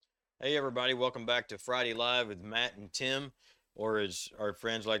Hey everybody, welcome back to Friday Live with Matt and Tim, or as our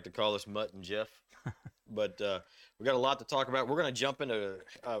friends like to call us, Mutt and Jeff. But we got a lot to talk about. We're going to jump into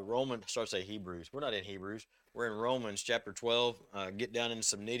Romans, start to say Hebrews. We're not in Hebrews. We're in Romans chapter 12. Get down into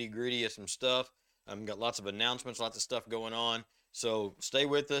some nitty gritty of some stuff. Got lots of announcements, lots of stuff going on. So stay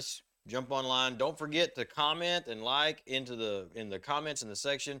with us. Jump online. Don't forget to comment and like in the comments in the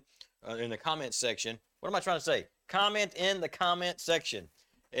section, in the comment section. What am I trying to say? Comment in the comment section.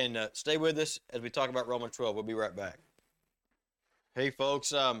 And stay with us as we talk about Romans 12. We'll be right back. Hey,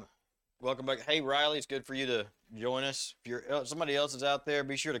 folks. Welcome back. Hey, Riley, it's good for you to join us. If you're somebody else is out there,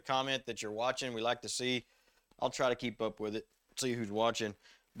 be sure to comment that you're watching. We like to see. I'll try to keep up with it, see who's watching.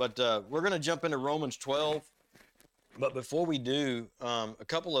 But we're going to jump into Romans 12. But before we do, a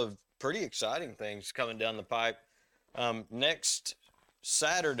couple of pretty exciting things coming down the pipe. Next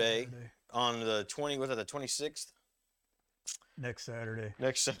Saturday on the 26th? Next Saturday.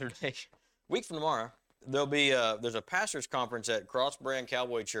 Next Saturday, week from tomorrow, there's a pastors conference at Cross Brand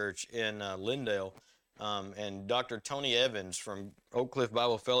Cowboy Church in Lindale, and Dr. Tony Evans from Oak Cliff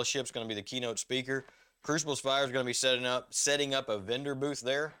Bible Fellowship is going to be the keynote speaker. Crucibles Fire is going to be setting up a vendor booth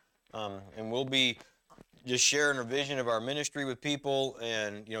there, and we'll be just sharing a vision of our ministry with people,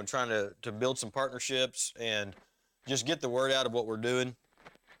 and trying to build some partnerships and just get the word out of what we're doing.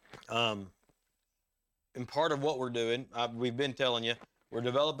 And part of what we're doing, we've been telling you, we're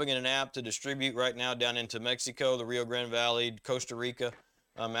developing an app to distribute right now down into Mexico, the Rio Grande Valley, Costa Rica.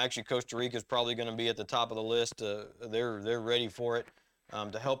 Actually, Costa Rica is probably going to be at the top of the list. They're ready for it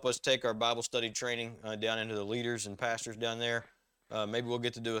to help us take our Bible study training down into the leaders and pastors down there. Maybe we'll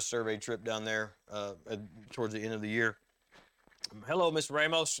get to do a survey trip down there towards the end of the year. Hello, Miss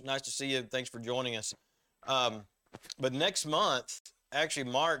Ramos. Nice to see you. Thanks for joining us. But next month, actually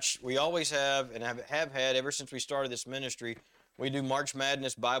March, we always have and have had ever since we started this ministry, we do March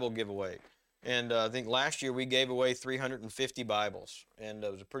Madness Bible giveaway. And I think last year we gave away 350 Bibles, and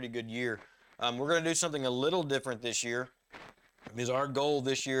it was a pretty good year. We're going to do something a little different this year, because our goal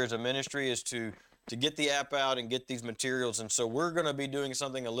this year as a ministry is to get the app out and get these materials. And so we're going to be doing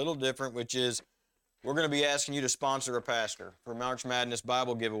something a little different, which is we're going to be asking you to sponsor a pastor for March Madness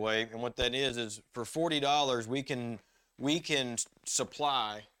Bible giveaway. And what that is for $40, we can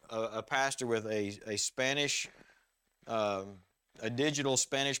supply a pastor with a Spanish, a digital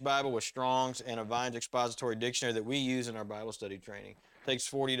Spanish Bible with Strong's and a Vine's Expository Dictionary that we use in our Bible study training. It takes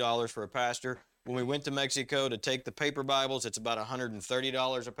 $40 for a pastor. When we went to Mexico to take the paper Bibles, it's about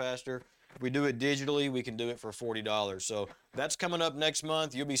 $130 a pastor. If we do it digitally, we can do it for $40. So that's coming up next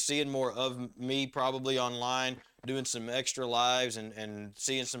month. You'll be seeing more of me probably online, doing some extra lives and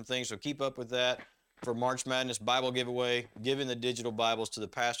seeing some things. So keep up with that for March Madness Bible giveaway, giving the digital Bibles to the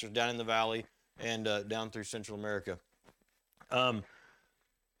pastors down in the valley and down through Central America.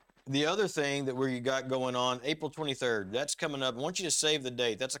 The other thing that we got going on, April 23rd, that's coming up. I want you to save the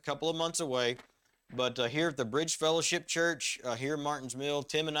date. That's a couple of months away. But here at the Bridge Fellowship Church, here in Martins Mill,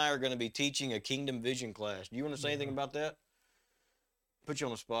 Tim and I are going to be teaching a Kingdom Vision class. Do you want to say anything about that? Put you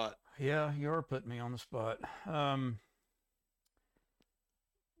on the spot. Yeah, you're putting me on the spot.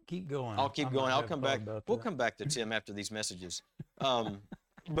 Keep going. I'll keep going. I'll come back. We'll come back to Tim after these messages.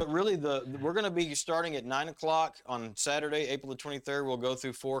 But really, we're going to be starting at 9 o'clock on Saturday, April the 23rd. We'll go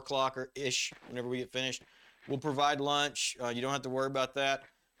through 4 o'clock-ish whenever we get finished. We'll provide lunch. You don't have to worry about that.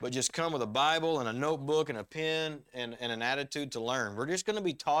 But just come with a Bible and a notebook and a pen and an attitude to learn. We're just going to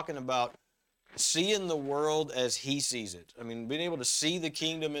be talking about seeing the world as he sees it. I mean, being able to see the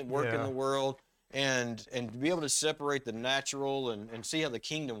kingdom at work in the world and be able to separate the natural and see how the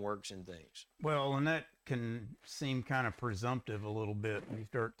kingdom works in things. Well, and that can seem kind of presumptive a little bit when you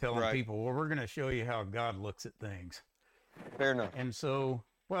start telling people, well, we're going to show you how God looks at things. Fair enough. And so,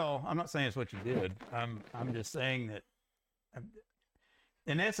 well, I'm not saying it's what you did. I'm just saying that,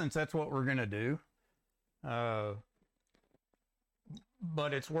 in essence, that's what we're going to do. But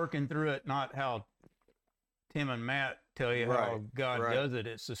it's working through it, not how Tim and Matt tell you how God does it.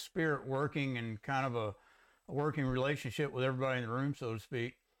 It's the Spirit working and kind of a working relationship with everybody in the room, so to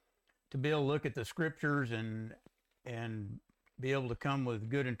speak, to be able to look at the scriptures and be able to come with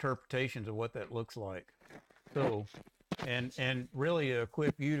good interpretations of what that looks like. So, and really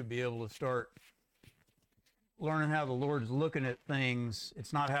equip you to be able to start learning how the Lord's looking at things.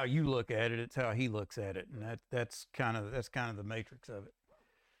 It's not how you look at it, it's how he looks at it. And that's kind of the matrix of it.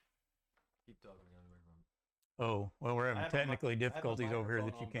 Keep talking. Oh, well, we're having technically difficulties over here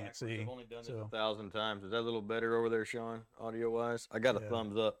that you can't see. I've only done this 1,000 times. Is that a little better over there, Sean, audio-wise? I got a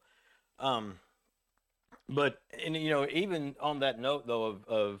thumbs up. But, and, even on that note, though,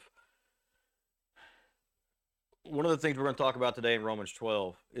 of one of the things we're going to talk about today in Romans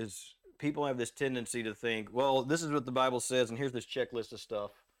 12 is people have this tendency to think, well, this is what the Bible says, and here's this checklist of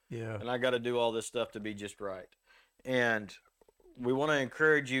stuff. Yeah. And I got to do all this stuff to be just right. And we want to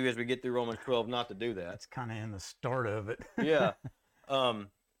encourage you as we get through Romans 12 not to do that. That's kind of in the start of it. Yeah.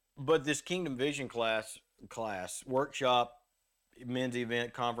 But this Kingdom Vision class, workshop, men's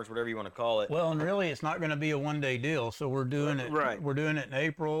event, conference, whatever you want to call it. Well, and really, it's not going to be a one-day deal. So we're doing it. Right. We're doing it in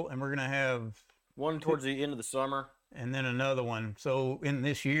April, and we're going to have one towards the end of the summer, and then another one. So in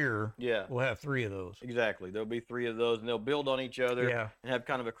this year, yeah, we'll have 3 of those. Exactly. There'll be 3 of those, and they'll build on each other. Yeah. And have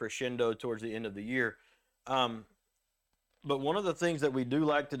kind of a crescendo towards the end of the year. But one of the things that we do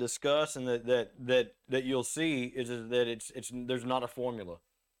like to discuss, and that you'll see, is that it's there's not a formula.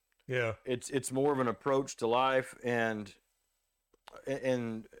 Yeah. It's more of an approach to life and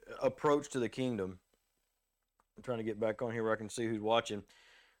approach to the kingdom. I'm trying to get back on here where I can see who's watching,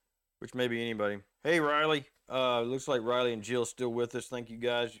 which may be anybody. Hey, Riley. Looks like Riley and Jill's still with us. Thank you,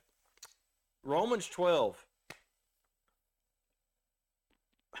 guys. Romans 12.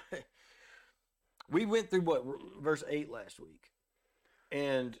 We went through verse 8 last week.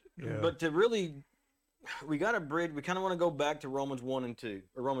 And but to really, we got a bridge. We kind of want to go back to Romans 1 and 2,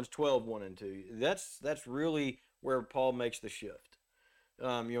 or Romans 12, 1 and 2. That's really where Paul makes the shift.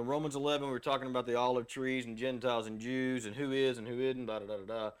 Romans 11, we were talking about the olive trees and Gentiles and Jews and who is and who isn't, da da da da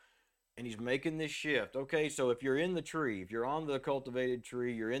da. And he's making this shift. Okay, so if you're in the tree, if you're on the cultivated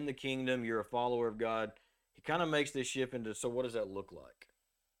tree, you're in the kingdom, you're a follower of God, he kind of makes this shift into, so what does that look like?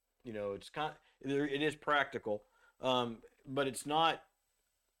 It's it is practical, but it's not.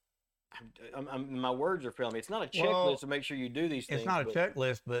 My words are failing me. It's not a checklist to make sure you do these things. It's not a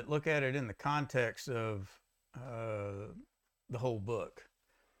checklist, but look at it in the context of the whole book.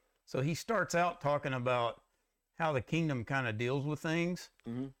 So he starts out talking about how the kingdom kind of deals with things,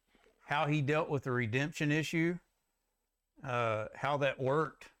 how he dealt with the redemption issue, how that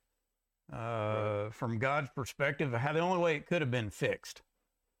worked from God's perspective, how the only way it could have been fixed.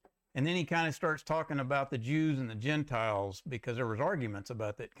 And then he kind of starts talking about the Jews and the Gentiles, because there was arguments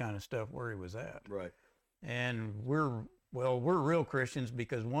about that kind of stuff where he was at. Right. And we're real Christians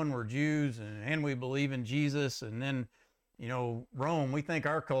because, one, we're Jews and we believe in Jesus. And then, Rome, we think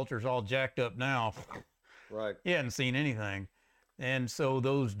our culture's all jacked up now. Right. You hadn't seen anything. And so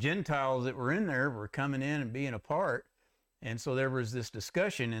those Gentiles that were in there were coming in and being a part. And so there was this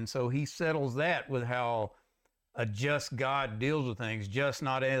discussion. And so he settles that with how a just God deals with things, just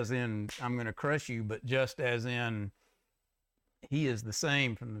not as in I'm going to crush you, but just as in he is the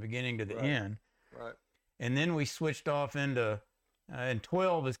same from the beginning to the end. Right. And then we switched off into, and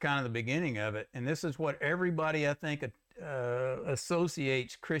 12 is kind of the beginning of it. And this is what everybody, I think,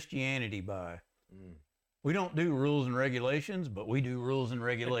 associates Christianity by. We don't do rules and regulations, but we do rules and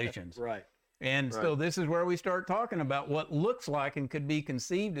regulations. Right. And so this is where we start talking about what looks like and could be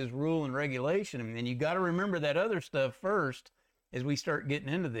conceived as rule and regulation. And you got to remember that other stuff first as we start getting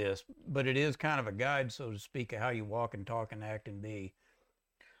into this. But it is kind of a guide, so to speak, of how you walk and talk and act and be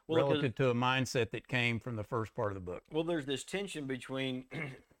relative to a mindset that came from the first part of the book. Well, there's this tension between,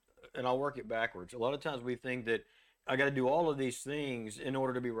 and I'll work it backwards. A lot of times we think that I got to do all of these things in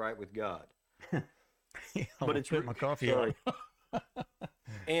order to be right with God. But it's my coffee. Sorry.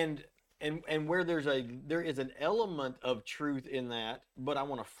 And where there is an element of truth in that, but I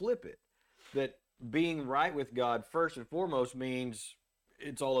want to flip it. That being right with God first and foremost means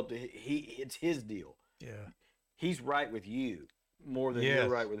it's all up to it's his deal. Yeah. He's right with you more than you're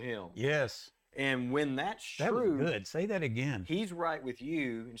right with him. Yes. And when that's that true, was good. Say that again. He's right with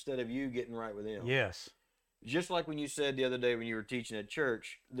you instead of you getting right with him. Yes. Just like when you said the other day when you were teaching at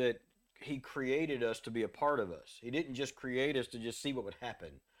church that he created us to be a part of us. He didn't just create us to just see what would happen.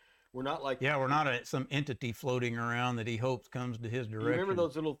 We're not like... Yeah, we're not some entity floating around that he hopes comes to his direction. You remember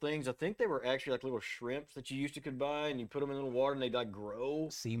those little things? I think they were actually like little shrimps that you could buy, and you put them in a little water and they'd like grow.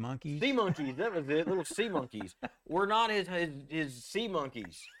 Sea monkeys? Sea monkeys, that was it. Little sea monkeys. We're not his sea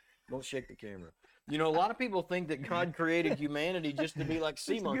monkeys. Don't shake the camera. A lot of people think that God created humanity just to be like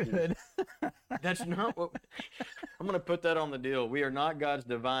sea monkeys. That's not what... I'm going to put that on the deal. We are not God's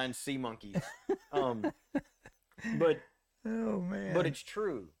divine sea monkeys. But oh, man. But it's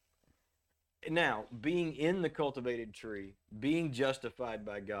true. Now, being in the cultivated tree, being justified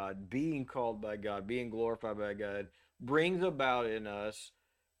by God, being called by God, being glorified by God, brings about in us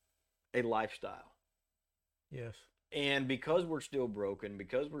a lifestyle. Yes. And because we're still broken,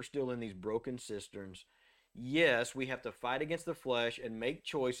 because we're still in these broken cisterns, yes, we have to fight against the flesh and make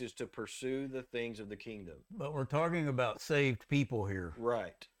choices to pursue the things of the kingdom. But we're talking about saved people here.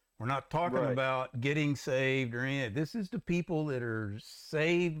 Right. We're not talking about getting saved or anything. This is the people that are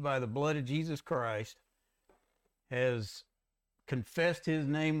saved by the blood of Jesus Christ, has confessed his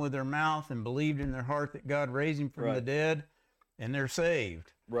name with their mouth and believed in their heart that God raised him from the dead, and they're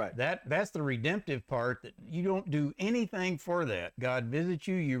saved. Right. That's the redemptive part, that you don't do anything for that. God visits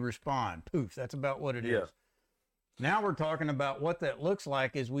you, you respond. Poof, that's about what it is. Now we're talking about what that looks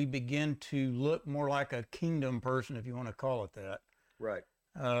like as we begin to look more like a kingdom person, if you want to call it that. Right.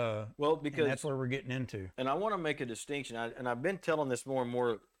 Well, because that's where we're getting into. And I want to make a distinction, and I've been telling this more and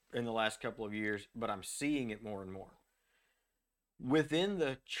more in the last couple of years, but I'm seeing it more and more. Within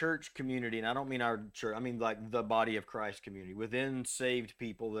the church community, and I don't mean our church, I mean like the body of Christ community, within saved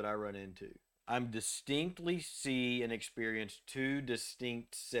people that I run into, I'm distinctly see and experience two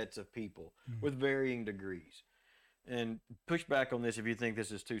distinct sets of people with varying degrees. And push back on this if you think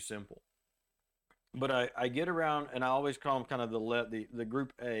this is too simple. But I get around, and I always call them kind of the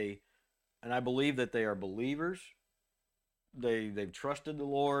group A, and I believe that they are believers. They've trusted the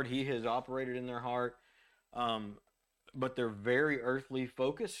Lord. He has operated in their heart. But they're very earthly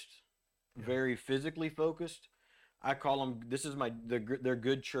focused, very physically focused. I call them, they're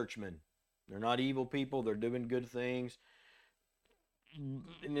good churchmen. They're not evil people. They're doing good things.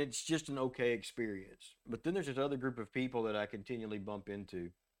 And it's just an okay experience. But then there's this other group of people that I continually bump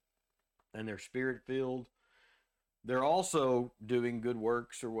into, and they're spirit-filled. They're also doing good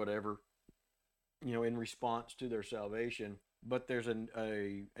works or whatever, in response to their salvation. But there's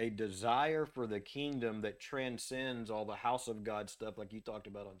a desire for the kingdom that transcends all the house of God stuff like you talked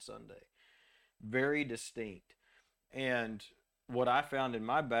about on Sunday. Very distinct. And what I found in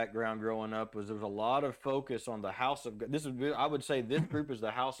my background growing up was there was a lot of focus on the house of God. I would say this group is the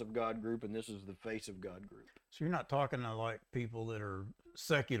house of God group, and this is the face of God group. So you're not talking to like people that are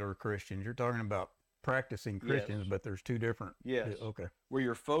secular Christians. You're talking about practicing Christians, but there's two different. Yes. Okay. Where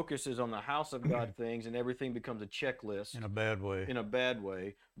your focus is on the house of God things, and everything becomes a checklist. In a bad way. In a bad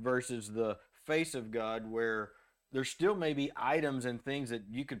way, versus the face of God, where there still may be items and things that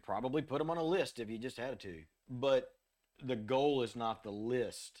you could probably put them on a list if you just had to. But the goal is not the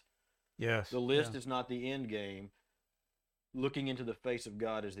list. Yes. The list is not the end game. Looking into the face of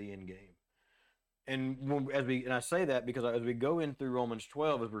God is the end game. And I say that because as we go in through Romans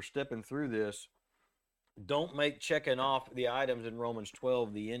 12, as we're stepping through this, don't make checking off the items in Romans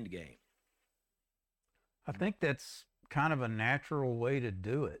 12 the end game. I think that's kind of a natural way to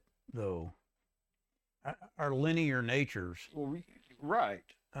do it, though. Our linear natures. Well, right.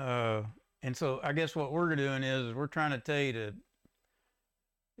 And so I guess what we're doing is we're trying to tell you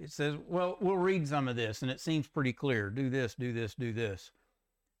it says, well, we'll read some of this, and it seems pretty clear. Do this, do this, do this.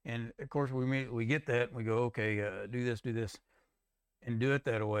 And, of course, we get that, and we go, okay, do this, and do it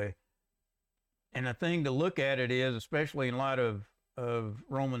that way. And the thing to look at it is, especially in light of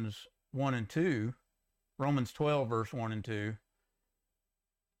Romans 1 and 2, Romans 12, verse 1 and 2,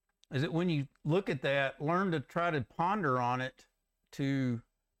 is that when you look at that, learn to try to ponder on it to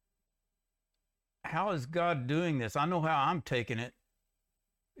how is God doing this? I know how I'm taking it.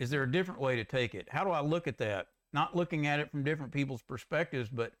 Is there a different way to take it? How do I look at that? Not looking at it from different people's perspectives,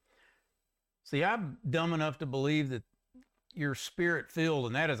 but see, I'm dumb enough to believe that you're spirit-filled,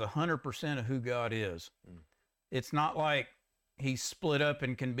 and that is 100% of who God is. It's not like he's split up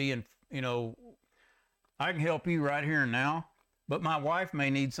and can be in, I can help you right here and now, but my wife may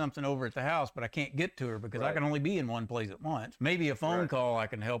need something over at the house, but I can't get to her because I can only be in one place at once. Maybe a phone call I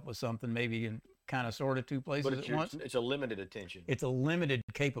can help with something, maybe in kind of sort of two places at once. It's a limited attention. It's a limited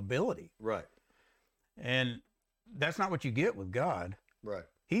capability. Right. And that's not what you get with God. Right.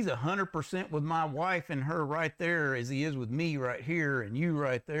 He's 100% with my wife and her right there as he is with me right here and you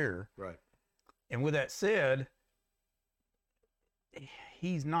right there. Right. And with that said,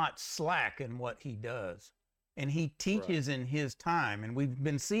 he's not slack in what he does. And he teaches in his time. And we've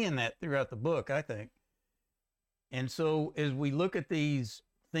been seeing that throughout the book, I think. And so as we look at these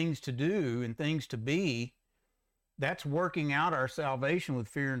things to do and things to be, that's working out our salvation with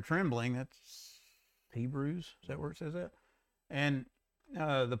fear and trembling. That's Hebrews. Is that where it says that? And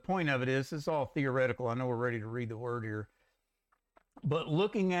the point of it is, it's all theoretical. I know we're ready to read the word here. But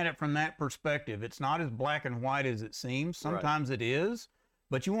looking at it from that perspective, it's not as black and white as it seems. Sometimes it is.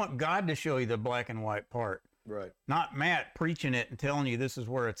 But you want God to show you the black and white part. Right. Not Matt preaching it and telling you this is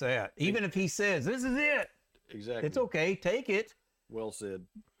where it's at. Even if he says, this is it. Exactly. It's okay. Take it. Well said.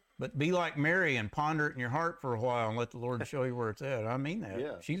 But be like Mary and ponder it in your heart for a while and let the Lord show you where it's at. I mean that.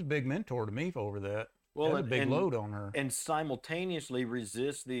 Yeah. She's a big mentor to me over that. Well, that's a big load on her. And simultaneously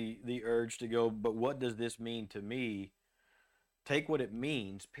resist the urge to go, but what does this mean to me? Take what it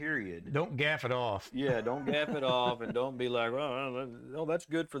means, period. Don't gaff it off. Yeah, don't gaff it off, and don't be like, oh, no, that's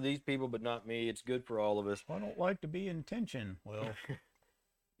good for these people, but not me. It's good for all of us. I don't like to be in tension. Well,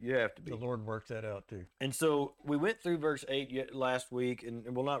 You have to be. The Lord works that out too. And so we went through verse 8 last week,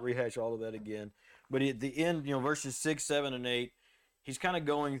 and we'll not rehash all of that again. But at the end, verses 6, 7, and 8, he's kind of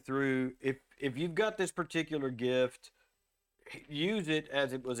going through, if you've got this particular gift, use it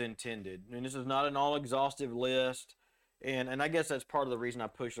as it was intended. And this is not an all-exhaustive list. And I guess that's part of the reason I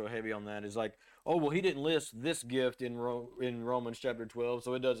push so heavy on that is like, oh, well, he didn't list this gift in Romans chapter 12,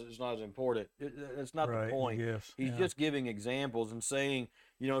 so it's not as important. That's not the point. Yes. He's just giving examples and saying,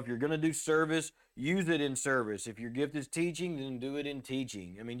 if you're going to do service, use it in service. If your gift is teaching, then do it in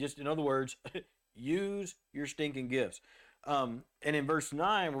teaching. I mean, just in other words, use your stinking gifts. And in verse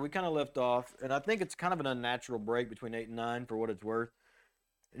 9, where we kind of left off, and I think it's kind of an unnatural break between 8 and 9 for what it's worth.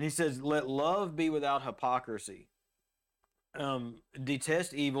 And he says, let love be without hypocrisy.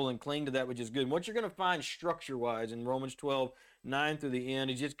 Detest evil and cling to that which is good. And what you're going to find structure-wise in Romans 12, 9 through the end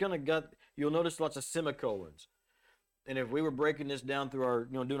is just going to you'll notice lots of semicolons. And if we were breaking this down through our,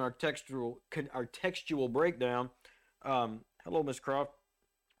 doing our textual breakdown, hello, Miss Croft,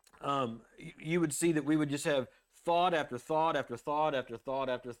 you would see that we would just have thought after thought after thought after thought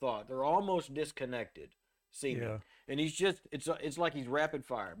after thought. They're almost disconnected, seeming. Yeah. And he's just, it's like he's rapid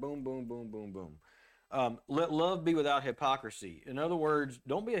fire. Boom, boom, boom, boom, boom. Let love be without hypocrisy. In other words,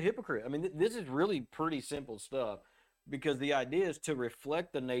 don't be a hypocrite. I mean, this is really pretty simple stuff because the idea is to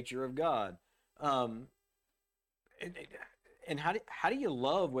reflect the nature of God. And how do you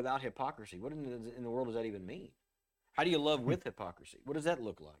love without hypocrisy? What in the world does that even mean? How do you love with hypocrisy? What does that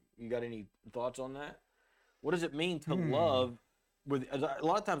look like? You got any thoughts on that? What does it mean to love with? A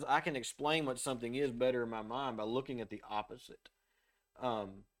lot of times I can explain what something is better in my mind by looking at the opposite.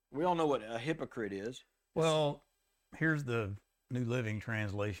 We all know what a hypocrite is. Well, here's the New Living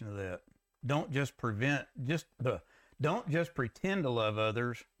Translation of that. Don't just pretend to love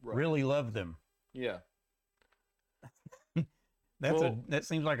others, right. Really love them. Yeah. That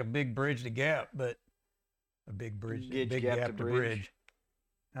seems like a big bridge to gap, but a big gap to bridge.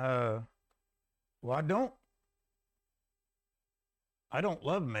 Well, I don't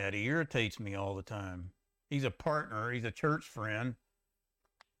love Matt. He irritates me all the time. He's a partner. He's a church friend.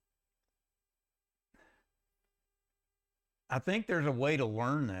 I think there's a way to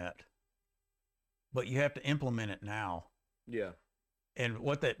learn that, but you have to implement it now. Yeah. And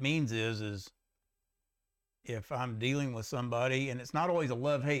what that means is if I'm dealing with somebody, and it's not always a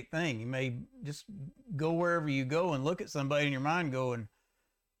love-hate thing. You may just go wherever you go and look at somebody in your mind going,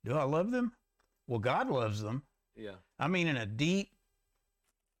 do I love them? Well, God loves them. Yeah. I mean, in a deep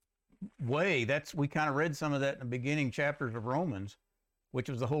way. We kind of read some of that in the beginning chapters of Romans, which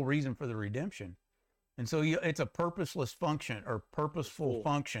was the whole reason for the redemption. And so it's a purposeless function or purposeful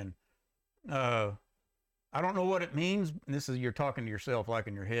function. I don't know what it means. You're talking to yourself like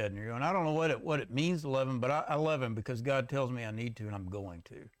in your head, and you're going, I don't know what it means to love him, but I love him because God tells me I need to, and I'm going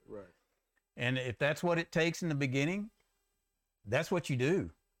to. Right. And if that's what it takes in the beginning, that's what you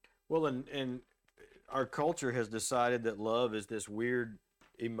do. Well, and our culture has decided that love is this weird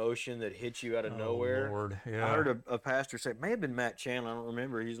emotion that hits you out of nowhere. Lord, yeah. I heard a pastor say, it may have been Matt Chandler, I don't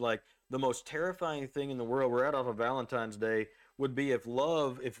remember. He's like, the most terrifying thing in the world, we're out off of Valentine's Day, would be if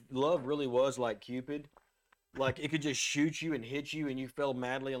love really was like Cupid. Like it could just shoot you and hit you and you fell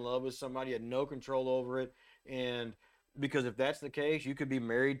madly in love with somebody, had no control over it. And because if that's the case, you could be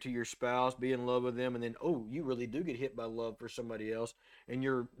married to your spouse, be in love with them, and then, you really do get hit by love for somebody else, and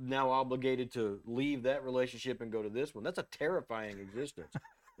you're now obligated to leave that relationship and go to this one. That's a terrifying existence,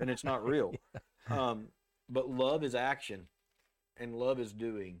 and it's not real. Yeah. But love is action, and love is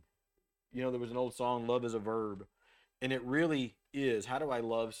doing. There was an old song, love is a verb, and it really is. How do I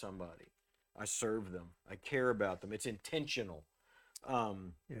love somebody? I serve them. I care about them. It's intentional.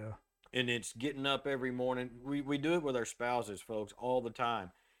 Yeah. And it's getting up every morning. We do it with our spouses, folks, all the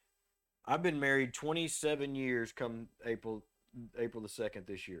time. I've been married 27 years come April the 2nd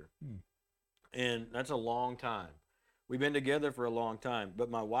this year. And that's a long time. We've been together for a long time. But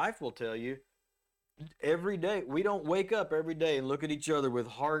my wife will tell you, every day, we don't wake up every day and look at each other with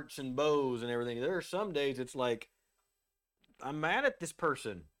hearts and bows and everything. There are some days it's like, I'm mad at this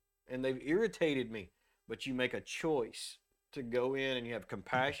person and they've irritated me. But you make a choice to go in and you have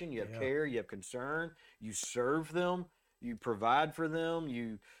compassion, you have care, you have concern, you serve them, you provide for them,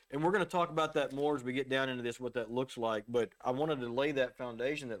 and we're going to talk about that more as we get down into this, what that looks like. But I wanted to lay that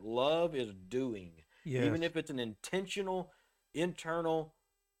foundation that love is doing. Yes. Even if it's an intentional, internal,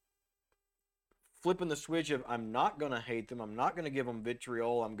 flipping the switch of I'm not going to hate them, I'm not going to give them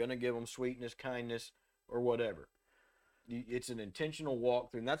vitriol, I'm going to give them sweetness, kindness, or whatever. It's an intentional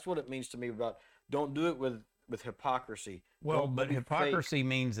walkthrough, and that's what it means to me about don't do it with hypocrisy. Well, but hypocrisy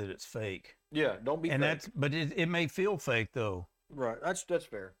means that it's fake. Yeah, don't be fake. But it may feel fake though. Right. That's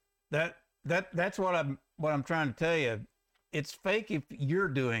fair. That's what I'm trying to tell you. It's fake if you're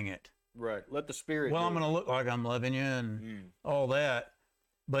doing it. Right. Let the Spirit. Well, I'm going to look like I'm loving you and all that.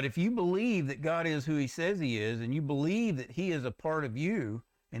 But if you believe that God is who he says he is, and you believe that he is a part of you,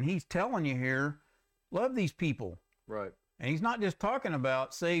 and he's telling you here, love these people. Right. And he's not just talking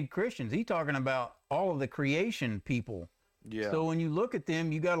about saved Christians. He's talking about all of the creation people. Yeah. So when you look at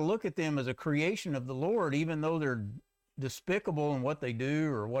them, you got to look at them as a creation of the Lord, even though they're despicable in what they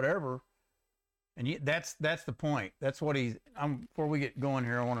do or whatever. And that's the point. That's what before we get going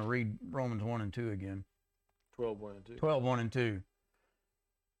here, I want to read Romans 1 and 2 again. 12:1 and 2. 12:1 and 2.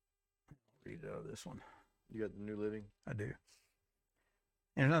 Read out of this one. You got the New Living? I do.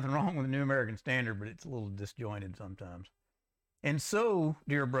 And there's nothing wrong with the New American Standard, but it's a little disjointed sometimes. And so,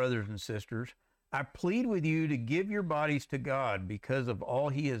 dear brothers and sisters, I plead with you to give your bodies to God because of all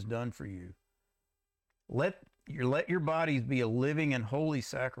he has done for you. Let your bodies be a living and holy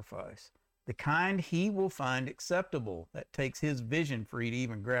sacrifice, the kind he will find acceptable. That takes his vision for you to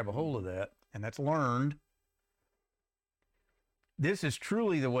even grab a hold of that, and that's learned. This is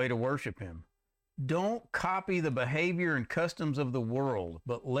truly the way to worship him. Don't copy the behavior and customs of the world,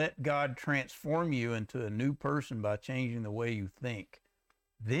 but let God transform you into a new person by changing the way you think.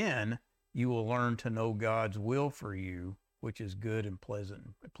 Then you will learn to know God's will for you, which is good and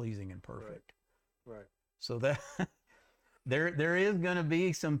pleasant, pleasing and perfect. Right. So that there is going to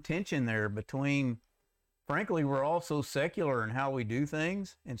be some tension there between, frankly, we're all so secular in how we do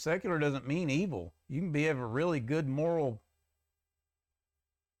things, and secular doesn't mean evil. You can have a really good moral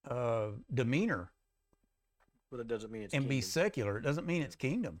demeanor, but it doesn't mean it's and kingdom. be secular. It doesn't mean it's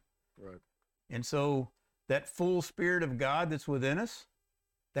kingdom. Right. And so that full Spirit of God that's within us,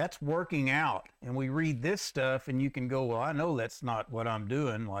 that's working out. And we read this stuff and you can go, well, I know that's not what I'm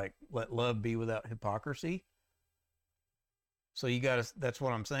doing. Like, let love be without hypocrisy. So that's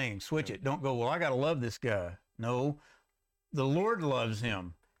what I'm saying. Switch it. Don't go, well, I got to love this guy. No, the Lord loves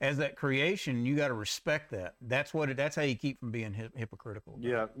him. As that creation, you got to respect that. That's how you keep from being hypocritical.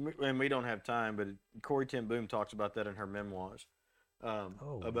 Yeah, and we don't have time, but Corrie ten Boom talks about that in her memoirs.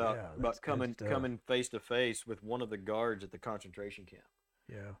 About coming face to face with one of the guards at the concentration camp.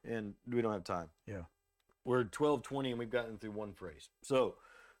 Yeah. And we don't have time. Yeah. We're 12:20 and we've gotten through one phrase. So,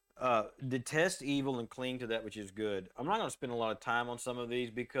 detest evil and cling to that which is good. I'm not going to spend a lot of time on some of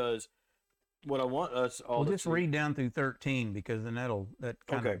these because what I want us all to just read down through 13 because then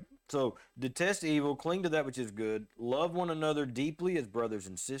Okay. So, detest evil, cling to that which is good, love one another deeply as brothers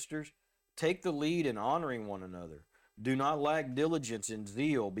and sisters, take the lead in honoring one another. Do not lack diligence in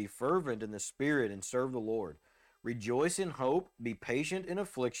zeal, be fervent in the spirit and serve the Lord. Rejoice in hope, be patient in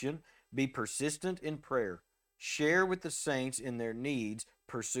affliction, be persistent in prayer. Share with the saints in their needs,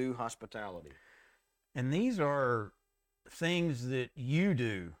 pursue hospitality. And these are things that you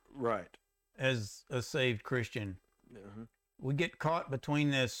do. Right. As a saved Christian. Mm-hmm. We get caught between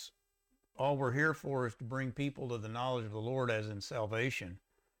this, all we're here for is to bring people to the knowledge of the Lord as in salvation.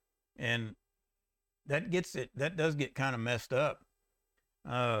 And that does get kind of messed up.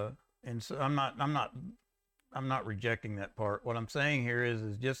 And so I'm not rejecting that part. What I'm saying here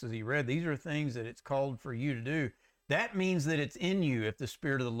is just as he read, these are things that it's called for you to do. That means that it's in you if the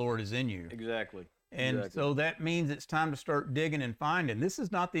Spirit of the Lord is in you. Exactly. And so that means it's time to start digging and finding. This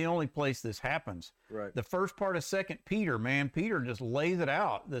is not the only place this happens. Right. The first part of 2 Peter, Peter just lays it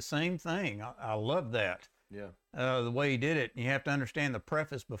out. The same thing. I love that. Yeah. The way he did it. You have to understand the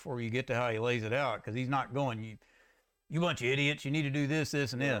preface before you get to how he lays it out, because he's not going, you bunch of idiots, you need to do this,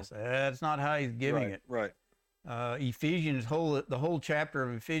 this, and this. That's not how he's giving it. Right. The whole chapter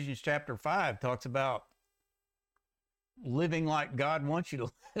of Ephesians chapter 5 talks about living like God wants you to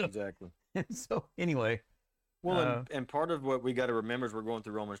live. Exactly. So anyway, well, and part of what we got to remember as we're going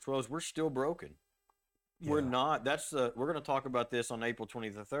through Romans 12 is we're still broken. We're not. We're going to talk about this on April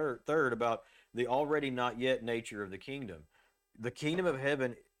 23rd about the already not yet nature of the kingdom. The kingdom of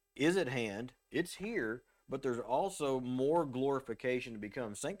heaven is at hand. It's here, but there's also more glorification to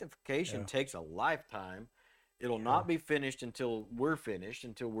become. Sanctification takes a lifetime. It'll not be finished until we're finished,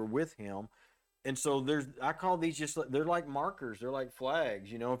 until we're with Him. And so I call these they're like markers. They're like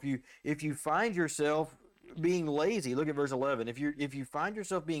flags. You know, if you find yourself being lazy, look at verse 11. If you find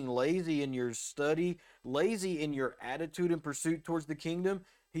yourself being lazy in your study, lazy in your attitude and pursuit towards the kingdom,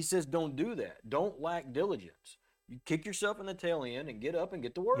 he says, don't do that. Don't lack diligence. You kick yourself in the tail end and get up and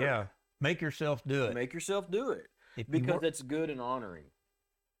get to work. Yeah, make yourself do it. Make yourself do it because it's good and honoring.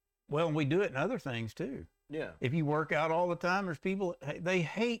 Well, and we do it in other things too. Yeah. If you work out all the time, there's people, they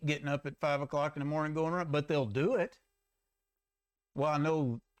hate getting up at 5 o'clock in the morning going around, but they'll do it. Well, I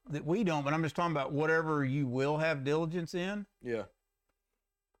know that we don't, but I'm just talking about whatever you will have diligence in. Yeah.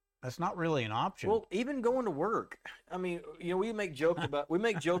 That's not really an option. Well, even going to work. I mean, we make jokes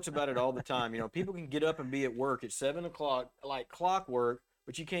about it all the time. People can get up and be at work at 7 o'clock, like clockwork,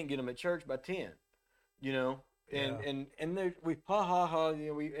 but you can't get them at church by 10. And we ha ha ha.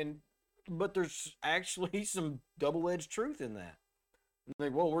 But there's actually some double-edged truth in that.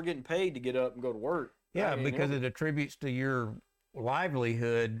 Like, well, we're getting paid to get up and go to work. Yeah, because it attributes to your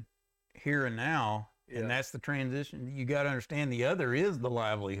livelihood here and now. Yeah. And that's the transition. You got to understand the other is the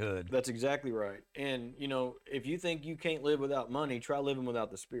livelihood. That's exactly right. And, if you think you can't live without money, try living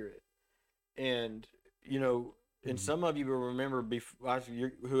without the Spirit. And, and some of you will remember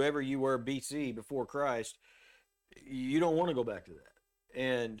whoever you were BC, before Christ, you don't want to go back to that.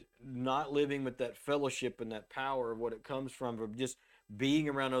 And not living with that fellowship and that power of what it comes from just being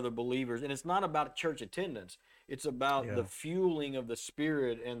around other believers. And it's not about church attendance. It's about the fueling of the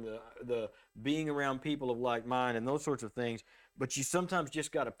Spirit and the being around people of like mind and those sorts of things. But you sometimes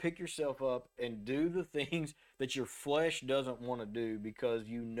just got to pick yourself up and do the things that your flesh doesn't want to do, because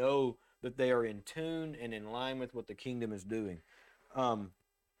you know that they are in tune and in line with what the kingdom is doing. Go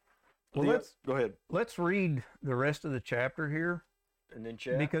ahead. Let's read the rest of the chapter here. And then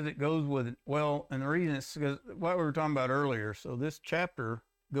chat. Because it goes with, and the reason is because what we were talking about earlier. So this chapter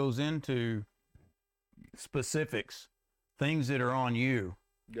goes into specifics, things that are on you.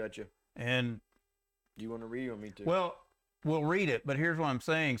 Gotcha. And do you want to read or me too? Well, we'll read it, but here's what I'm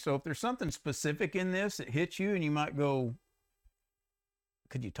saying. So if there's something specific in this that hits you and you might go,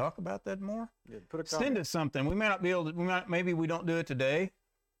 could you talk about that more? Yeah, put a comment. Send us something. We may not be able to, maybe we don't do it today,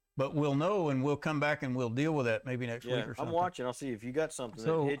 but we'll know and we'll come back and we'll deal with that maybe next week or something. I'm watching. I'll see if you got something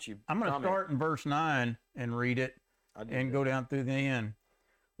that hits you. I'm going to start in verse 9 and read it and go down through the end.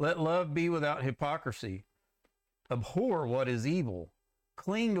 Let love be without hypocrisy. Abhor what is evil.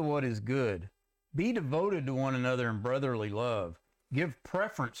 Cling to what is good. Be devoted to one another in brotherly love. Give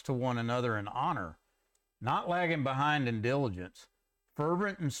preference to one another in honor. Not lagging behind in diligence.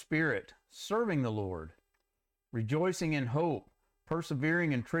 Fervent in spirit. Serving the Lord. Rejoicing in hope.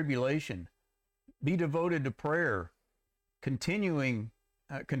 Persevering in tribulation. Be devoted to prayer. Contributing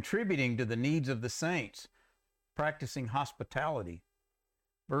to the needs of the saints. Practicing hospitality.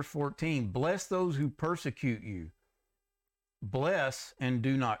 Verse 14, bless those who persecute you. Bless and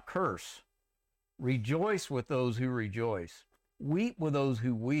do not curse. Rejoice with those who rejoice. Weep with those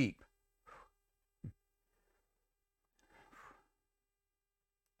who weep.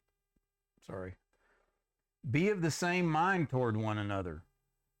 Sorry. Be of the same mind toward one another.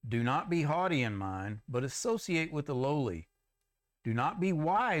 Do not be haughty in mind, but associate with the lowly. Do not be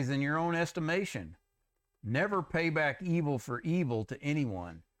wise in your own estimation. Never pay back evil for evil to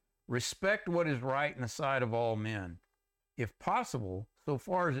anyone. Respect what is right in the sight of all men. If possible, so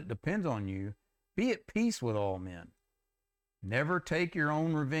far as it depends on you, be at peace with all men. Never take your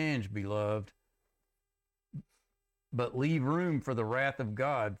own revenge, beloved, but leave room for the wrath of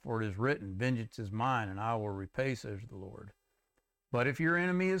God, for it is written, vengeance is mine, and I will repay, says the Lord. But if your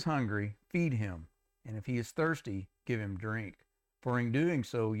enemy is hungry, feed him, and if he is thirsty, give him drink. For in doing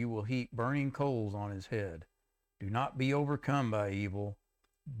so, you will heap burning coals on his head. Do not be overcome by evil,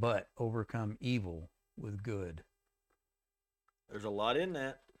 but overcome evil with good. There's a lot in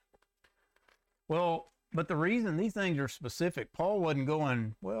that. Well, but the reason these things are specific, Paul wasn't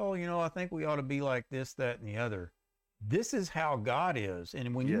going, well, I think we ought to be like this, that, and the other. This is how God is.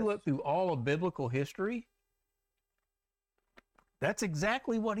 And when you look through all of biblical history, that's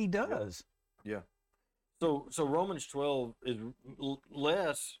exactly what he does. Yeah. So Romans 12 is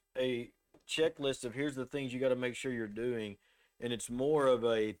less a checklist of here's the things you got to make sure you're doing, and it's more of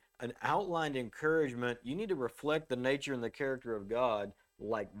an outlined encouragement. You need to reflect the nature and the character of God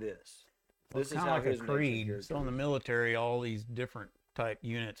like this. Well, this is how like a creed. So in the military, all these different type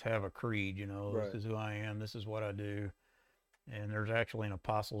units have a creed. This is who I am. This is what I do. And there's actually an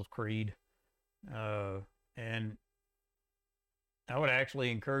Apostles' Creed. And I would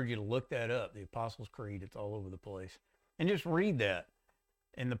actually encourage you to look that up, the Apostles' Creed. It's all over the place. And just read that.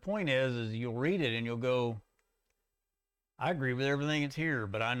 And the point is you'll read it and you'll go, I agree with everything that's here,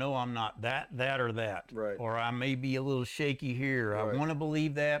 but I know I'm not that, or that. Right. Or I may be a little shaky here. Right. I want to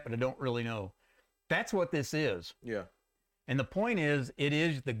believe that, but I don't really know. That's what this is. Yeah. And the point is, it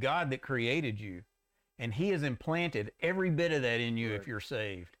is the God that created you. And he has implanted every bit of that in you if you're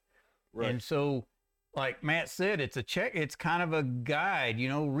saved. Right. And so, like Matt said, it's a check. It's kind of a guide,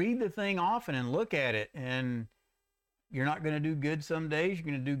 read the thing often and look at it. And you're not going to do good some days. You're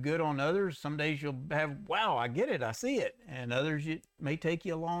going to do good on others. Some days you'll have, wow, I get it. I see it. And others, it may take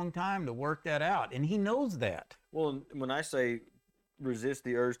you a long time to work that out. And he knows that. Well, when I say resist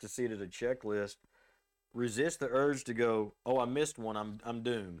the urge to see it as a checklist. Resist the urge to go, oh, I missed one. I'm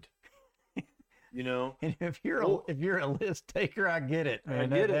doomed. You know? And if you're a list taker, I get it, man.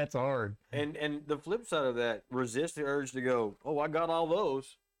 That's hard. And the flip side of that, resist the urge to go, oh, I got all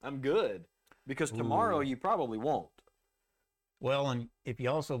those. I'm good. Because tomorrow you probably won't. Well, and if you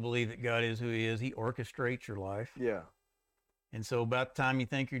also believe that God is who he is, he orchestrates your life. Yeah. And so about the time you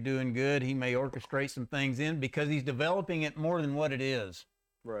think you're doing good, he may orchestrate some things in because he's developing it more than what it is.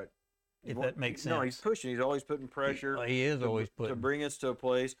 Right. If that makes sense. No, he's pushing. He's always putting pressure. He is always putting. To bring us to a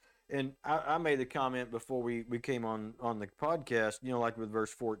place. And I made the comment before we came on the podcast, you know, like with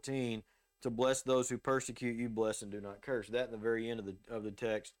verse 14, to bless those who persecute you, bless and do not curse. That in the very end of the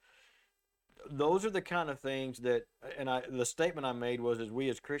text. Those are the kind of things that, and the statement I made was, we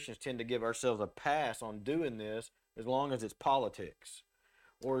as Christians tend to give ourselves a pass on doing this as long as it's politics,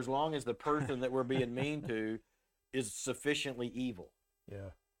 or as long as the person that we're being mean to is sufficiently evil. Yeah.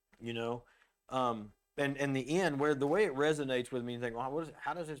 You know? And the end, where the way it resonates with me, you think, well,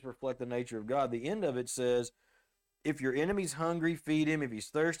 how does this reflect the nature of God? The end of it says, if your enemy's hungry, feed him. If he's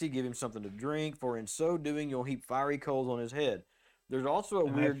thirsty, give him something to drink, for in so doing you'll heap fiery coals on his head. There's also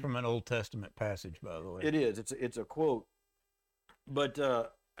that's from an Old Testament passage, by the way. It is. It's a quote. But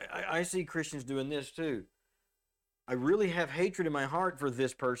I see Christians doing this too. I really have hatred in my heart for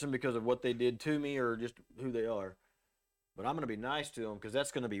this person because of what they did to me or just who they are. But I'm going to be nice to them because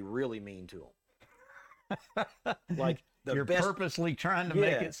that's going to be really mean to them. Like you're purposely trying to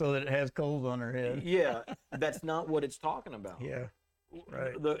make it so that it has coals on her head. Yeah, that's not what it's talking about. Yeah.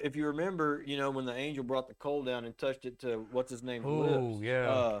 Right. If you remember, you know, when the angel brought the coal down and touched it to what's his name's lips. Oh,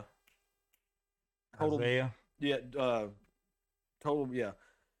 yeah. Isaiah. Yeah. Yeah.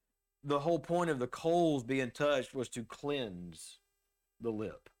 The whole point of the coals being touched was to cleanse the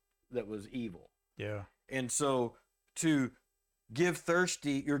lip that was evil. Yeah. And so to give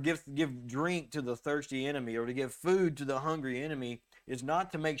drink to the thirsty enemy, or to give food to the hungry enemy, is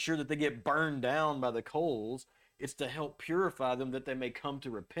not to make sure that they get burned down by the coals. It's to help purify them that they may come to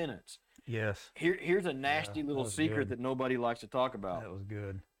repentance. Yes. Here's a nasty little secret that nobody likes to talk about. That was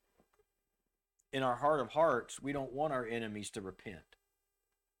good. In our heart of hearts, we don't want our enemies to repent.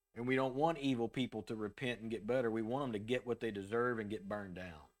 And we don't want evil people to repent and get better. We want them to get what they deserve and get burned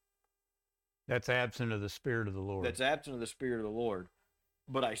down. That's absent of the Spirit of the Lord. That's absent of the Spirit of the Lord.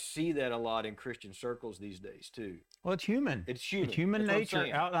 But I see that a lot in Christian circles these days, too. Well, it's human. It's human. It's human nature.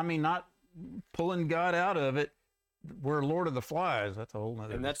 Not pulling God out of it. We're Lord of the Flies. That's a whole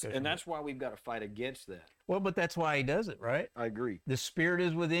nother discussion. And that's why we've got to fight against that. Well, but that's why he does it, right? I agree. The Spirit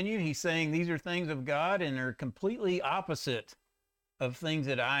is within you. He's saying these are things of God, and they're completely opposite of things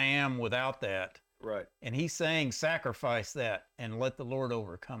that I am without that. Right. And he's saying sacrifice that and let the Lord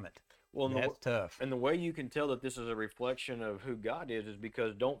overcome it. Well, that's tough. And the way you can tell that this is a reflection of who God is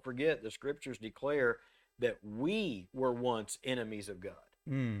because don't forget, the scriptures declare that we were once enemies of God.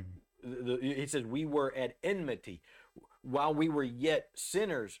 Mm. He says we were at enmity. While we were yet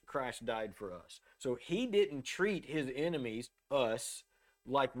sinners, Christ died for us. So he didn't treat his enemies, us,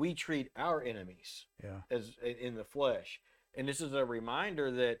 like we treat our enemies as in the flesh. And this is a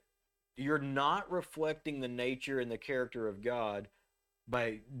reminder that you're not reflecting the nature and the character of God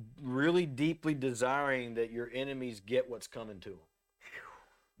by really deeply desiring that your enemies get what's coming to them.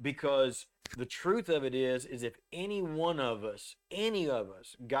 Because the truth of it is if any of us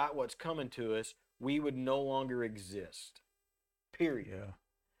got what's coming to us, we would no longer exist. Period.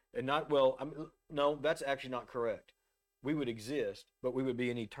 Yeah. And no, that's actually not correct. We would exist, but we would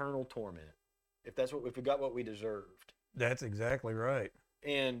be in eternal torment if we got what we deserved. That's exactly right.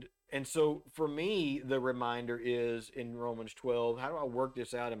 And so for me, the reminder is in Romans 12, how do I work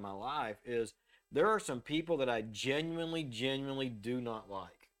this out in my life, is there are some people that I genuinely do not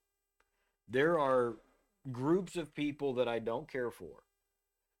like. There are groups of people that I don't care for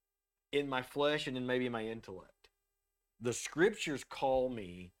in my flesh and in maybe my intellect. The scriptures call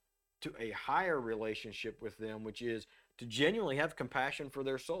me to a higher relationship with them, which is to genuinely have compassion for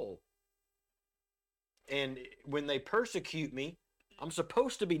their soul. And when they persecute me, I'm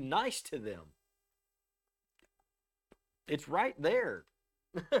supposed to be nice to them. It's right there.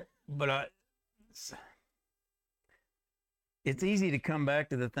 But it's easy to come back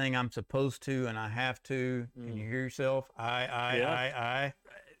to the thing I'm supposed to and I have to. And you hear yourself, I.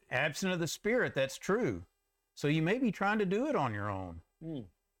 Absent of the Spirit, that's true. So you may be trying to do it on your own.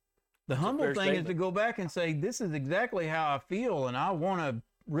 The humble thing is to go back and say, this is exactly how I feel, and I want to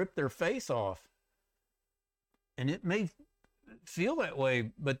rip their face off. And it may feel that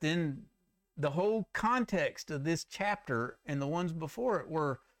way, but then the whole context of this chapter and the ones before it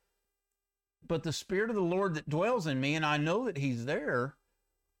were but the Spirit of the Lord that dwells in me, and I know that He's there,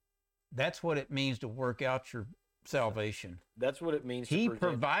 that's what it means to work out your salvation. That's what it means. He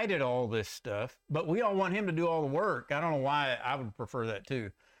provided all this stuff, but we all want Him to do all the work. I don't know why. I would prefer that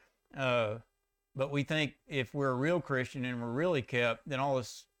too. But we think if we're a real Christian and we're really kept, then all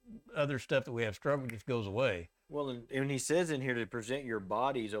this other stuff that we have struggled just goes away. Well, and he says in here to present your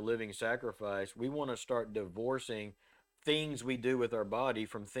bodies a living sacrifice. We want to start divorcing things we do with our body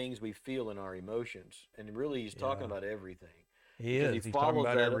from things we feel in our emotions. And really, he's talking about everything. He is. He's talking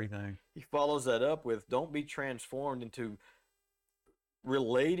about everything. He follows that up with, don't be transformed into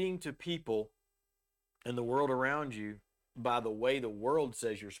relating to people and the world around you by the way the world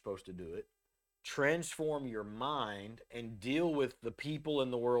says you're supposed to do it. Transform your mind and deal with the people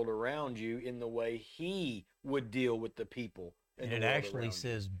in the world around you in the way He would deal with the people in the world around you. And it actually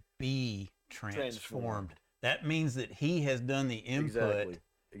says be transformed. That means that He has done the input,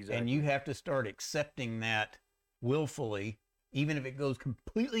 exactly. And you have to start accepting that willfully, even if it goes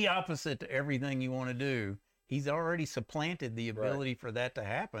completely opposite to everything you want to do. He's already supplanted the ability for that to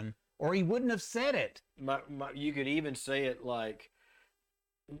happen, or He wouldn't have said it. You could even say it like,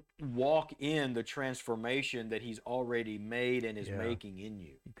 walk in the transformation that He's already made and is making in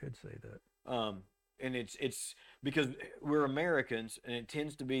you. You could say that. And it's because we're Americans, and it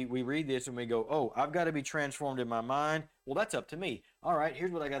tends to be, we read this and we go, oh, I've got to be transformed in my mind. Well, that's up to me. All right,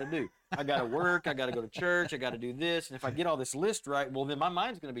 here's what I got to do. I got to work. I got to go to church. I got to do this. And if I get all this list right, well, then my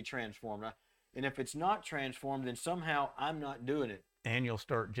mind's going to be transformed. And if it's not transformed, then somehow I'm not doing it. And you'll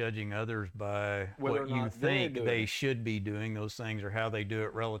start judging others by what you think they should be doing those things, or how they do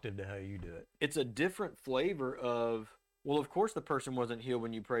it relative to how you do it. It's a different flavor of, well, of course the person wasn't healed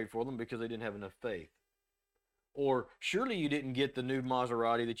when you prayed for them because they didn't have enough faith. Or surely you didn't get the new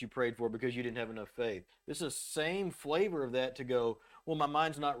Maserati that you prayed for because you didn't have enough faith. This is the same flavor of that to go, well, my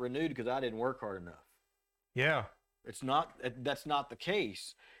mind's not renewed because I didn't work hard enough. Yeah. That's not the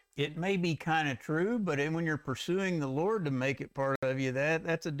case. It may be kind of true, but when you're pursuing the Lord to make it part of you,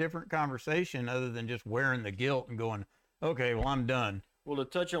 that's a different conversation other than just wearing the guilt and going, okay, well, I'm done. Well, to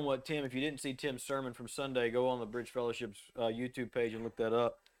touch on what if you didn't see Tim's sermon from Sunday, go on the Bridge Fellowship's YouTube page and look that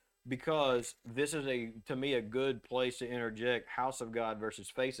up, because this is, to me, a good place to interject house of God versus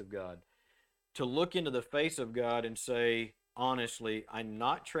face of God. To look into the face of God and say, honestly, I'm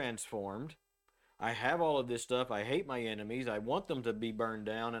not transformed. I have all of this stuff. I hate my enemies. I want them to be burned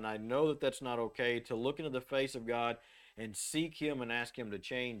down, and I know that that's not okay. To look into the face of God and seek Him and ask Him to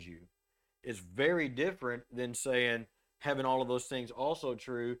change you is very different than saying, having all of those things also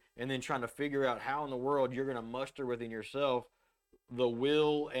true, and then trying to figure out how in the world you're going to muster within yourself the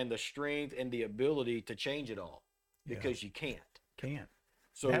will and the strength and the ability to change it all, because you can't.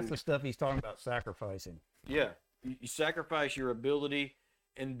 So that's the stuff he's talking about, sacrificing. Yeah. You sacrifice your ability,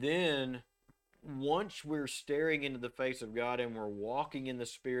 and then once we're staring into the face of God and we're walking in the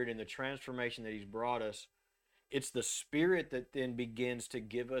Spirit and the transformation that He's brought us, it's the Spirit that then begins to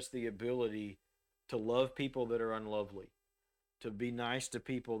give us the ability to love people that are unlovely, to be nice to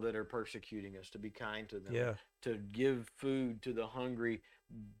people that are persecuting us, to be kind to them, to give food to the hungry,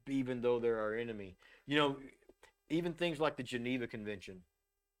 even though they're our enemy. You know, even things like the Geneva Convention,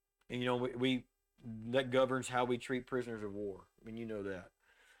 and you know, we that governs how we treat prisoners of war. I mean, you know that.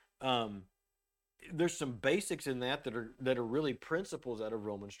 There's some basics in that are really principles out of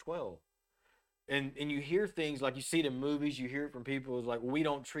Romans 12. And you hear things like, you see it in movies, you hear it from people who's like, well, we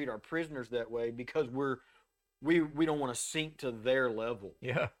don't treat our prisoners that way because we don't want to sink to their level.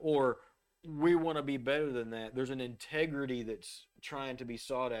 Yeah. Or we want to be better than that. There's an integrity that's trying to be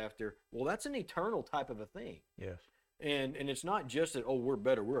sought after. Well, that's an eternal type of a thing. Yes. And it's not just that, oh, we're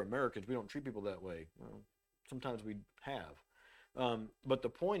better, we're Americans, we don't treat people that way. Well, sometimes we have. But the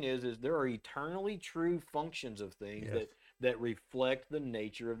point is there are eternally true functions of things that reflect the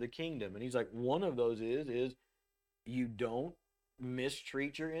nature of the kingdom. And he's like, one of those is you don't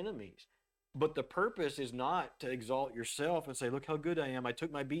mistreat your enemies. But the purpose is not to exalt yourself and say, look how good I am, I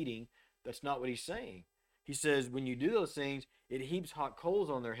took my beating. That's not what he's saying. He says when you do those things, it heaps hot coals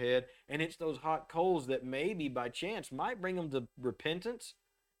on their head, and it's those hot coals that maybe by chance might bring them to repentance,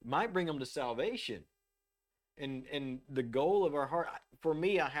 might bring them to salvation. And the goal of our heart, for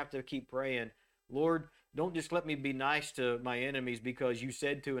me, I have to keep praying, Lord, don't just let me be nice to my enemies because you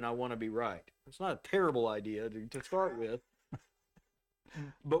said to and I want to be right. It's not a terrible idea to start with.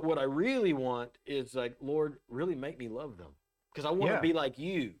 But what I really want is like, Lord, really make me love them. Because I want to be like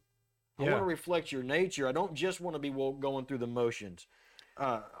you. I want to reflect your nature. I don't just want to be going through the motions.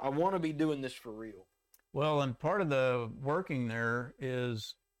 I want to be doing this for real. Well, and part of the working there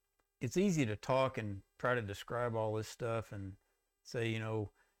is it's easy to talk and try to describe all this stuff and say, you know,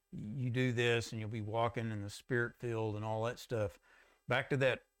 you do this and you'll be walking in the spirit field and all that stuff. Back to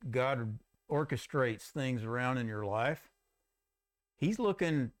that, God orchestrates things around in your life. He's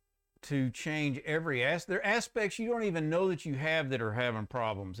looking to change every there are aspects you don't even know that you have that are having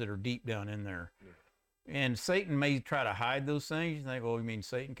problems that are deep down in there. Yeah. And Satan may try to hide those things. You think, oh, you mean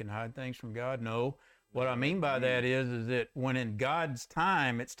Satan can hide things from God? No. What I mean by that is that when in God's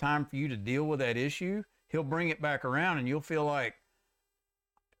time, it's time for you to deal with that issue, he'll bring it back around and you'll feel like,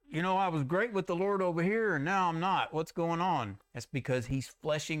 you know, I was great with the Lord over here and now I'm not. What's going on? That's because he's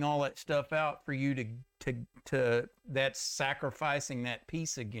fleshing all that stuff out for you to that's sacrificing that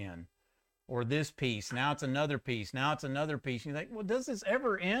piece again. Or this piece. Now it's another piece. Now it's another piece. You think, well, does this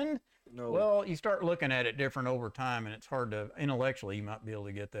ever end? No. Well, you start looking at it different over time, and it's hard to, intellectually, you might be able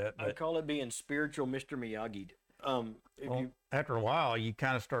to get that. I call it being spiritual Mr. Miyagi. After a while, you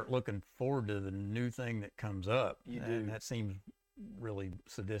kind of start looking forward to the new thing that comes up. You do. And that seems really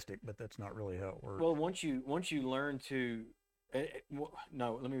sadistic, but that's not really how it works. Well, once you learn to,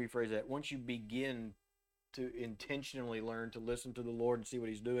 no, let me rephrase that. Once you begin to intentionally learn to listen to the Lord and see what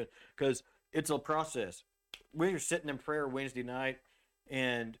he's doing, because it's a process. When you're sitting in prayer Wednesday night,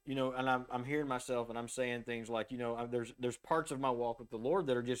 and you know, and I'm hearing myself, and I'm saying things like, you know, there's parts of my walk with the Lord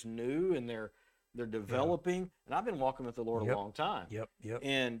that are just new, and they're developing, and I've been walking with the Lord a long time. Yep.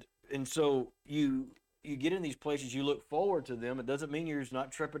 And so you get in these places, you look forward to them. It doesn't mean there's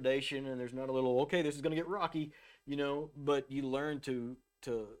not trepidation and there's not a little, okay, this is going to get rocky, you know, but you learn to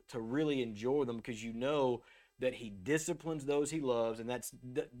really enjoy them because you know that he disciplines those he loves, and that's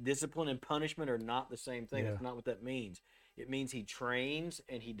discipline and punishment are not the same thing. That's not what that means. It means he trains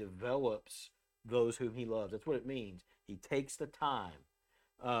and he develops those whom he loves. That's what it means. He takes the time.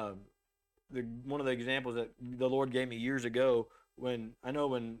 One of the examples that the Lord gave me years ago, when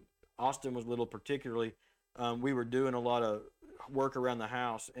Austin was little particularly, we were doing a lot of work around the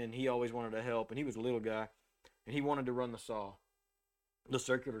house, and he always wanted to help, and he was a little guy, and he wanted to run the saw. The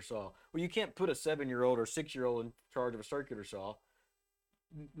circular saw. Well, you can't put a 7-year-old or 6-year-old in charge of a circular saw,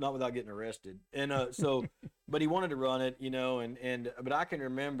 not without getting arrested. And but he wanted to run it, you know. But I can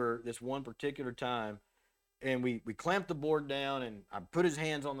remember this one particular time, and we clamped the board down, and I put his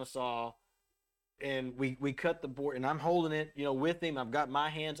hands on the saw, and we cut the board, and I'm holding it, you know, with him. I've got my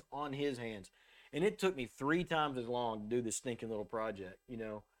hands on his hands, and it took me 3 times as long to do this stinking little project, you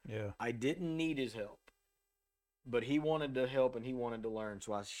know. Yeah. I didn't need his help. But he wanted to help and he wanted to learn,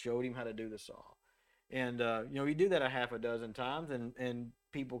 so I showed him how to do the saw. And you know, you do that a half a dozen times, and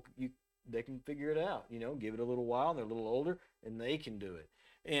people they can figure it out. You know, give it a little while, they're a little older, and they can do it.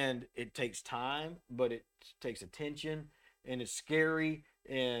 And it takes time, but it takes attention, and it's scary,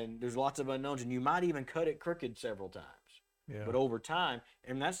 and there's lots of unknowns, and you might even cut it crooked several times. Yeah. But over time,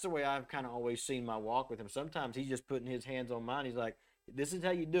 and that's the way I've kind of always seen my walk with him. Sometimes he's just putting his hands on mine. He's like, "This is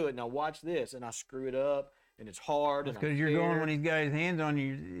how you do it. Now watch this," and I screw it up. And it's hard. Because you're going, when he's got his hands on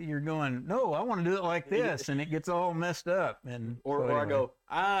you, you're going, no, I want to do it like this, and it gets all messed up. And or anyway. I go,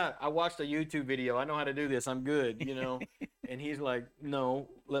 I watched a YouTube video. I know how to do this. I'm good, you know. And he's like, no,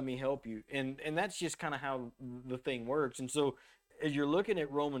 let me help you. And that's just kind of how the thing works. And so as you're looking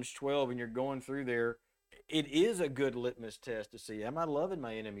at Romans 12 and you're going through there, it is a good litmus test to see, am I loving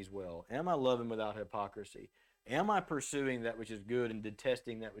my enemies well? Am I loving without hypocrisy? Am I pursuing that which is good and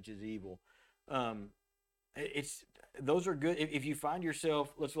detesting that which is evil? Those are good. If you find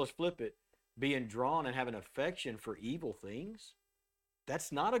yourself, let's flip it, being drawn and having affection for evil things,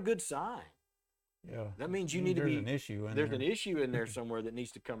 that's not a good sign. Yeah, that means you need to be. There's an issue in there's there. An issue in there somewhere that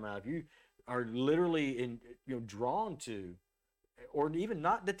needs to come out. If you are literally drawn to, or even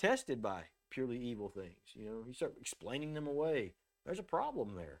not detested by purely evil things, you start explaining them away. There's a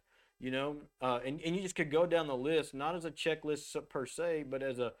problem there, and you just could go down the list, not as a checklist per se, but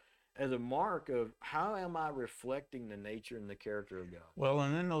as a mark of how am I reflecting the nature and the character of God. Well,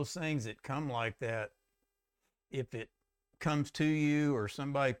 and then those things that come like that, if it comes to you or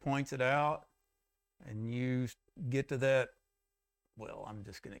somebody points it out and you get to that, well, I'm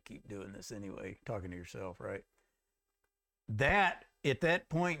just going to keep doing this anyway, talking to yourself, right? That, at that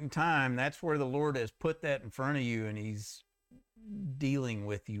point in time, that's where the Lord has put that in front of you and he's dealing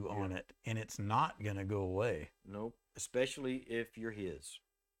with you on it, and it's not going to go away. Nope, especially if you're his.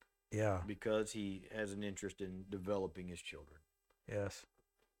 Yeah. Because he has an interest in developing his children. Yes.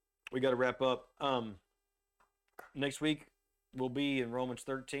 We got to wrap up. Next week, we'll be in Romans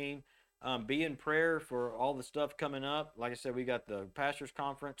 13. Be in prayer for all the stuff coming up. Like I said, we got the Pastors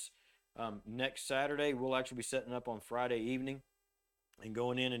Conference next Saturday. We'll actually be setting up on Friday evening and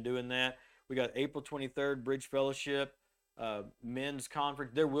going in and doing that. We got April 23rd, Bridge Fellowship. men's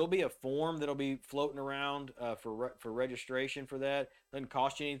conference. There will be a form that'll be floating around for registration for that. Doesn't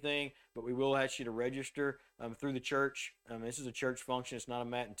cost you anything, but we will ask you to register through the church. This is a church function. It's not a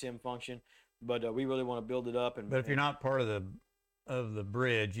Matt and Tim function, but we really want to build it up. But if you're not part of the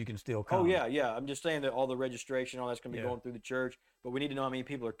bridge, you can still come. Oh yeah. I'm just saying that all the registration, all that's going to be going through the church. But we need to know how many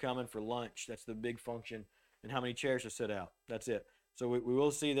people are coming for lunch. That's the big function, and how many chairs to sit out. That's it. So we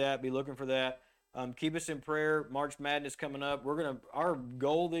will see that. Be looking for that. Keep us in prayer. March Madness coming up. Our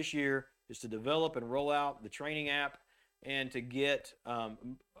goal this year is to develop and roll out the training app, and to get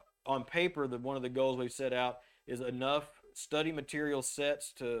on paper, one of the goals we've set out is enough study material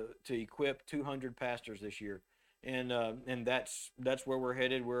sets to equip 200 pastors this year, and that's where we're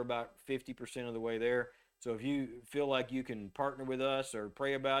headed. We're about 50% of the way there. So if you feel like you can partner with us or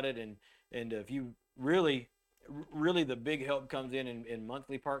pray about it, and if you really the big help comes in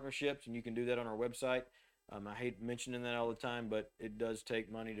monthly partnerships, and you can do that on our website. I hate mentioning that all the time, but it does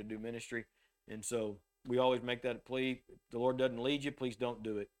take money to do ministry, and so we always make that a plea. If the Lord doesn't lead you, please don't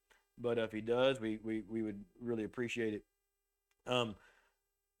do it. But if He does, we would really appreciate it.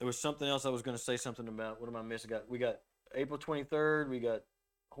 There was something else I was going to say something about. What am I missing? We got April 23rd. We got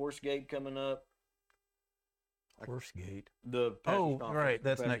Horsegate coming up. Horsegate. Right.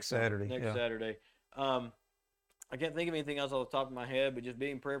 That's next Saturday. Next Saturday. I can't think of anything else off the top of my head, but just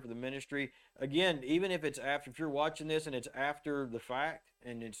be in prayer for the ministry. Again, even if if you're watching this and it's after the fact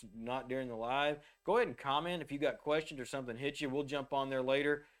and it's not during the live, go ahead and comment. If you got questions or something hits you, we'll jump on there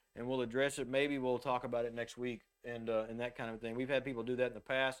later and we'll address it. Maybe we'll talk about it next week and that kind of thing. We've had people do that in the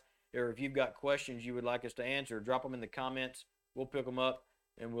past. Or if you've got questions you would like us to answer, drop them in the comments. We'll pick them up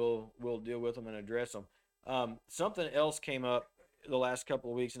and we'll deal with them and address them. Something else came up the last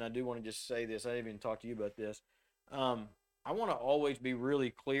couple of weeks, and I do want to just say this. I didn't even talk to you about this. I want to always be really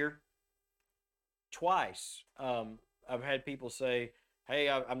clear. Twice, I've had people say, hey,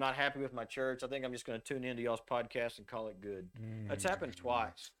 I'm not happy with my church. I think I'm just going to tune into y'all's podcast and call it good. That's happened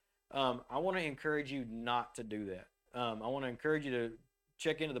twice. I want to encourage you not to do that. I want to encourage you to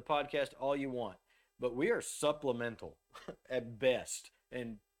check into the podcast all you want. But we are supplemental at best,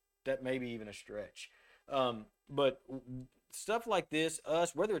 and that may be even a stretch. But stuff like this,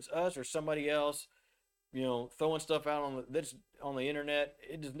 whether it's us or somebody else, throwing stuff out that's on the internet,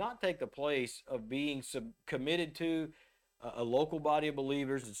 it does not take the place of being committed to a local body of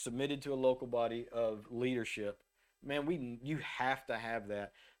believers and submitted to a local body of leadership. Man, you have to have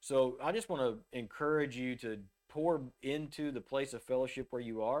that. So I just want to encourage you to pour into the place of fellowship where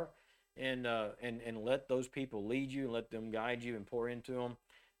you are, and let those people lead you and let them guide you and pour into them,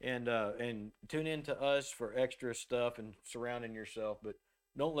 and tune into us for extra stuff and surrounding yourself, but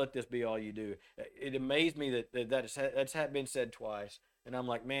don't let this be all you do. It amazed me that's been said twice, and I'm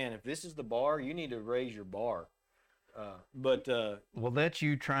like, man, if this is the bar, you need to raise your bar. Well, that's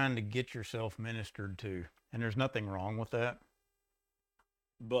you trying to get yourself ministered to, and there's nothing wrong with that.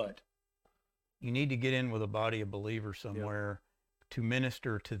 But you need to get in with a body of believers somewhere to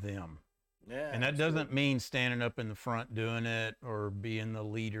minister to them. Yeah, and that doesn't mean standing up in the front doing it or being the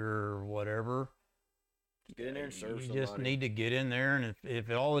leader or whatever. Get in there and serve you somebody. Just need to get in there, and if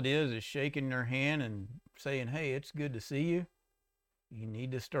all it is shaking their hand and saying, hey, it's good to see you, you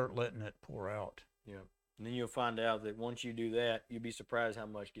need to start letting it pour out. Yeah. And then you'll find out that once you do that, you'll be surprised how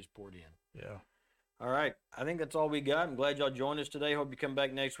much gets poured in. Yeah. All right. I think that's all we got. I'm glad y'all joined us today. Hope you come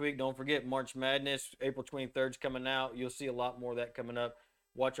back next week. Don't forget, March Madness, April 23rd is coming out. You'll see a lot more of that coming up.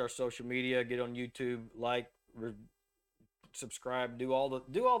 Watch our social media. Get on YouTube. Subscribe. Do all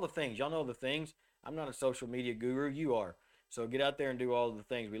the things. Y'all know the things. I'm not a social media guru. You are. So get out there and do all the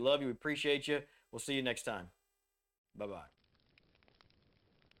things. We love you. We appreciate you. We'll see you next time. Bye-bye.